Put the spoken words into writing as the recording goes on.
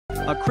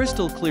A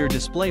crystal clear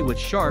display with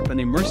sharp and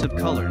immersive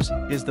colors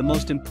is the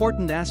most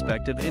important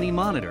aspect of any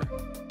monitor.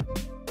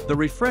 The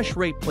refresh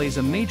rate plays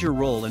a major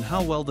role in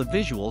how well the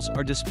visuals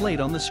are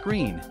displayed on the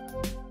screen.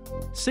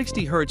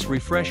 60 Hz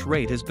refresh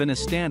rate has been a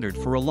standard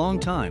for a long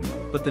time,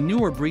 but the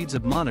newer breeds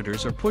of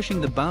monitors are pushing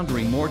the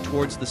boundary more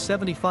towards the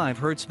 75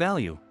 Hz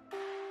value.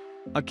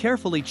 A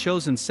carefully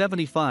chosen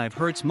 75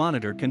 Hz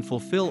monitor can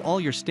fulfill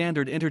all your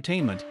standard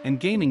entertainment and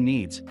gaming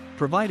needs,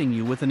 providing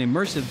you with an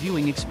immersive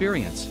viewing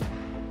experience.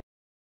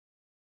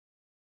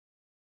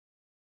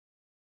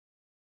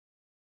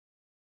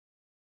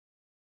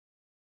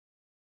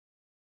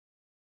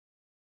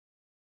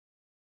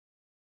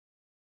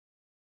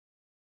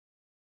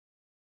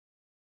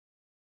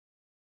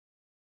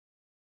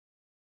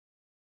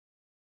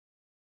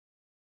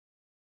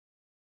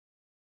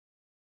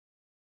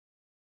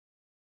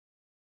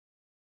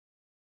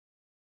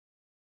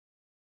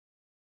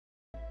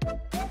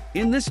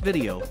 In this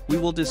video, we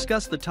will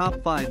discuss the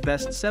top 5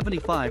 best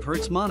 75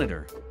 Hz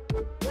monitor.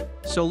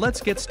 So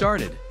let's get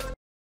started.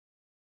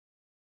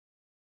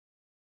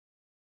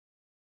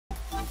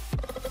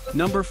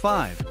 Number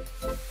 5.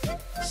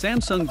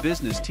 Samsung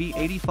Business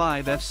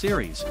T85F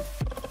Series.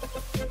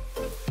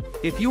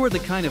 If you are the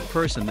kind of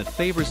person that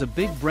favors a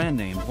big brand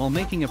name while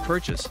making a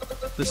purchase,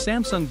 the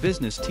Samsung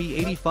Business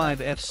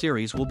T85F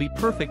Series will be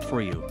perfect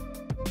for you.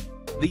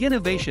 The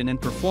innovation and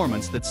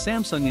performance that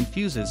Samsung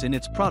infuses in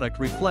its product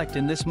reflect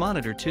in this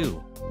monitor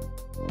too.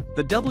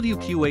 The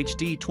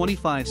WQHD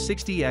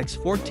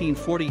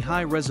 2560x1440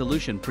 high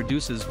resolution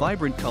produces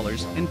vibrant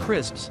colors and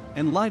crisps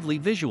and lively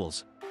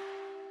visuals.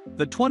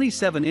 The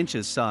 27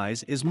 inches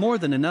size is more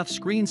than enough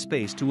screen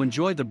space to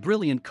enjoy the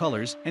brilliant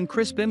colors and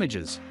crisp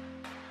images.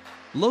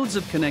 Loads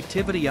of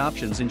connectivity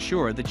options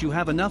ensure that you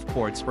have enough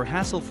ports for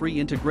hassle-free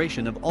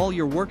integration of all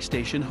your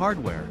workstation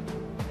hardware.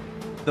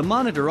 The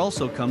monitor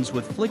also comes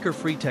with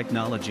flicker-free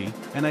technology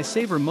and eye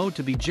saver mode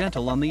to be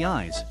gentle on the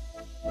eyes.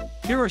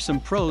 Here are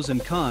some pros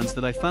and cons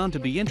that I found to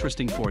be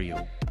interesting for you.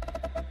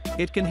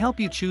 It can help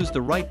you choose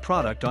the right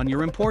product on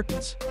your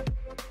importance.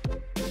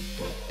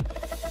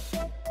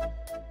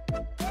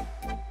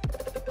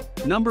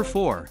 Number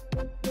 4.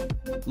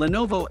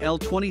 Lenovo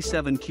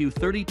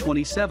L27q-30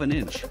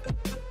 27-inch.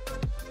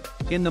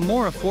 In the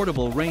more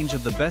affordable range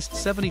of the best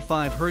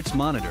 75 Hz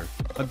monitor,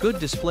 a good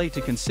display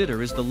to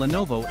consider is the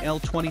Lenovo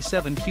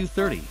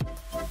L27q-30.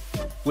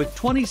 With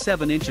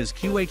 27 inches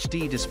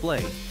QHD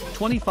display,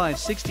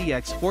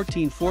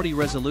 2560x1440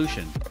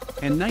 resolution,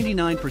 and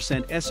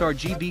 99%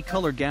 sRGB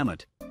color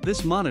gamut,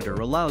 this monitor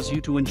allows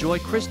you to enjoy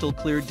crystal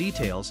clear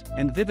details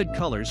and vivid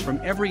colors from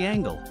every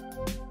angle.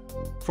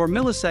 For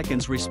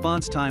milliseconds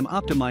response time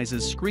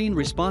optimizes screen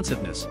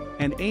responsiveness,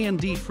 and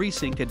AMD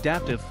FreeSync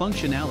adaptive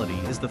functionality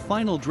is the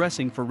final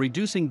dressing for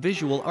reducing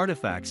visual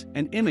artifacts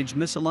and image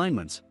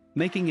misalignments,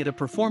 making it a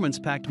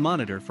performance-packed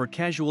monitor for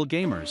casual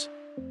gamers.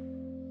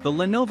 The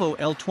Lenovo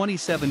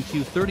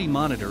L27q-30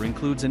 monitor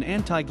includes an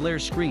anti-glare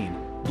screen,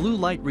 blue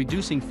light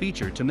reducing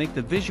feature to make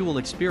the visual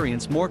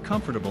experience more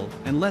comfortable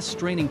and less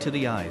straining to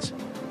the eyes.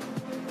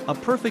 A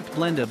perfect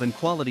blend of and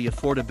quality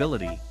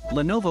affordability,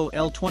 Lenovo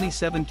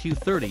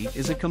L27q-30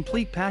 is a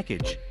complete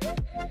package.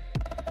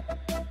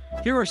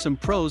 Here are some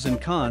pros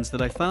and cons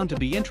that I found to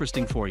be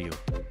interesting for you.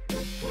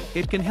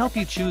 It can help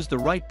you choose the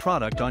right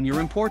product on your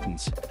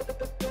importance.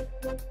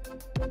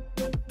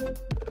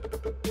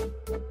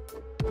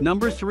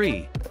 Number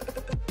 3.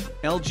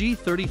 LG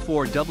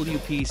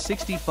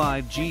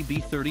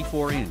 34WP65GB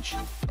 34-inch.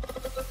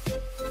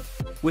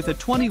 With a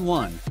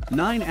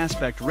 21:9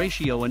 aspect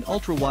ratio and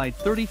ultra-wide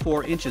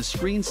 34 inches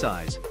screen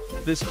size,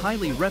 this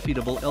highly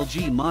reputable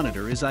LG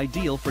monitor is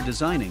ideal for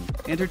designing,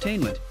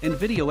 entertainment, and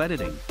video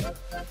editing.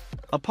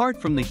 Apart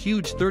from the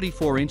huge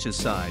 34 inches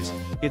size,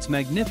 its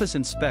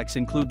magnificent specs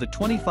include the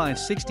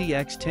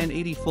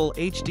 2560x1080 Full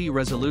HD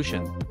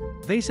resolution,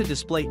 VESA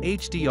display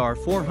HDR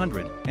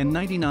 400, and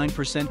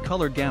 99%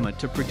 color gamut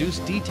to produce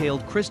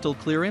detailed crystal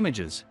clear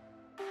images.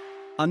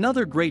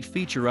 Another great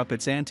feature up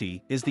its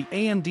ante is the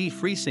AMD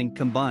FreeSync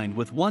combined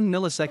with 1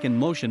 millisecond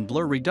motion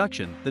blur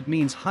reduction that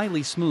means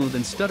highly smooth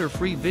and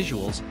stutter-free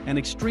visuals and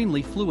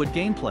extremely fluid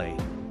gameplay.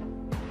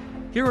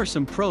 Here are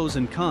some pros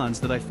and cons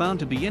that I found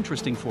to be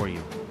interesting for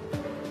you.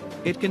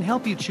 It can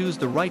help you choose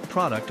the right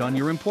product on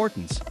your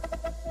importance.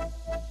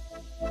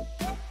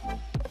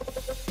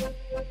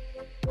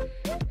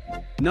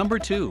 Number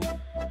 2.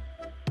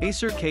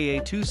 Acer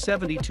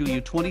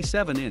KA272U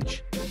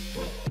 27-inch.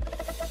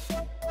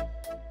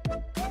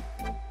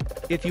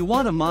 If you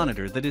want a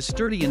monitor that is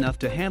sturdy enough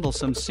to handle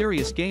some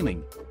serious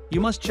gaming,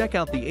 you must check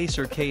out the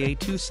Acer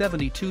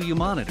KA272U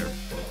monitor.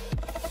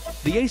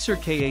 The Acer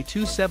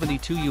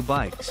KA272U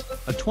biipx,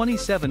 a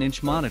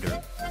 27-inch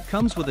monitor,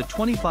 comes with a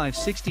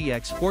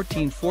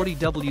 2560x1440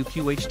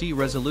 WQHD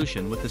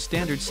resolution with the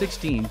standard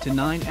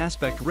 16:9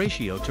 aspect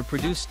ratio to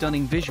produce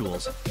stunning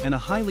visuals and a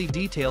highly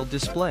detailed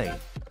display.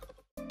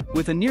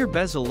 With a near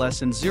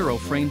bezel-less and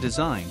zero-frame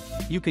design,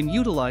 you can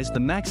utilize the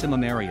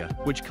maximum area,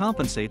 which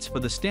compensates for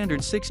the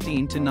standard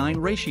 16:9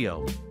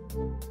 ratio.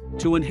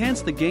 To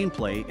enhance the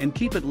gameplay and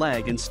keep it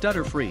lag and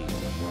stutter-free,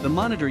 the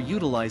monitor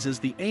utilizes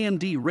the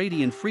AMD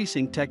Radeon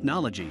FreeSync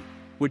technology,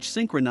 which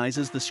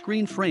synchronizes the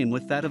screen frame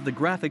with that of the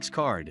graphics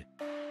card.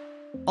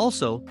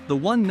 Also, the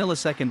 1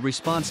 millisecond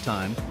response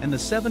time and the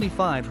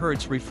 75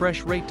 Hz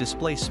refresh rate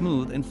display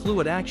smooth and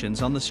fluid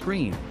actions on the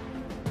screen.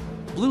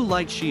 Blue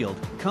light shield,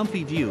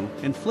 comfy view,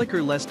 and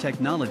flicker-less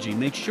technology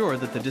make sure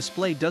that the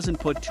display doesn't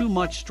put too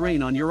much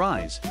strain on your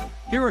eyes.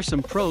 Here are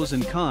some pros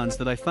and cons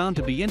that I found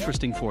to be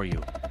interesting for you.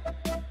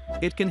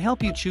 It can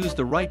help you choose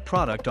the right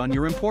product on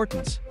your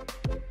importance.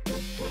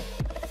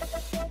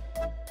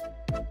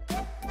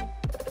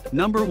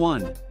 Number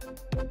 1.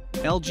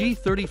 LG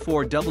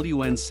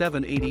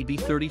 34WN780B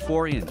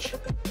 34-inch.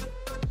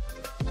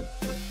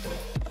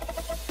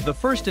 The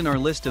first in our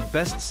list of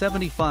best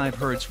 75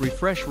 Hz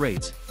refresh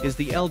rates is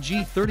the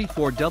LG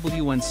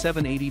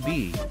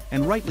 34WN780B,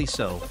 and rightly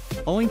so,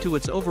 owing to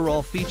its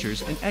overall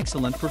features and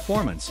excellent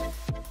performance.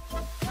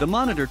 The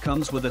monitor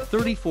comes with a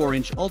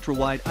 34-inch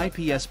ultra-wide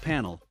IPS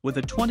panel with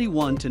a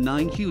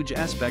 21:9 huge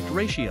aspect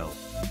ratio.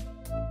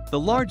 The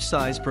large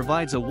size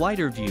provides a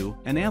wider view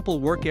and ample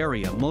work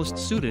area, most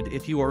suited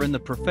if you are in the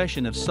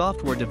profession of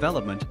software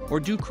development or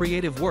do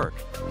creative work.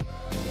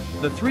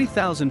 The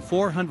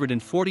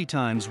 3440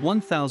 x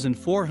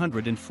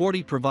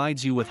 1440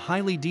 provides you with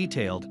highly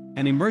detailed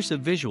and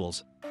immersive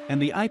visuals,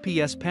 and the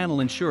IPS panel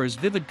ensures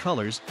vivid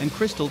colors and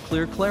crystal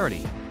clear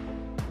clarity.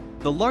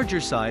 The larger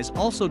size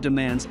also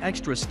demands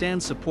extra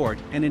stand support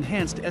and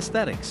enhanced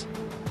aesthetics.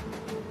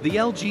 The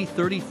LG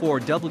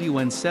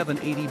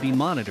 34WN780B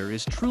monitor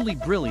is truly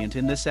brilliant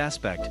in this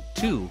aspect,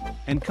 too,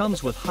 and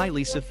comes with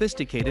highly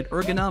sophisticated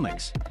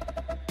ergonomics.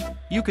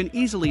 You can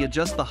easily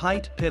adjust the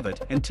height, pivot,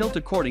 and tilt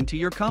according to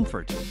your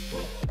comfort.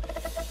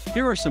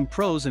 Here are some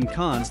pros and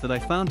cons that I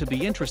found to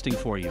be interesting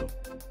for you.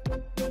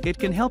 It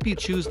can help you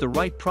choose the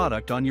right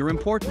product on your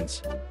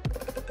importance.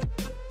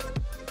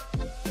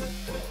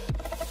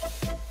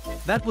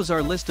 That was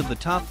our list of the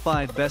top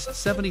 5 best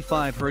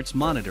 75 Hz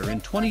monitor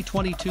in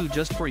 2022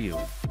 just for you.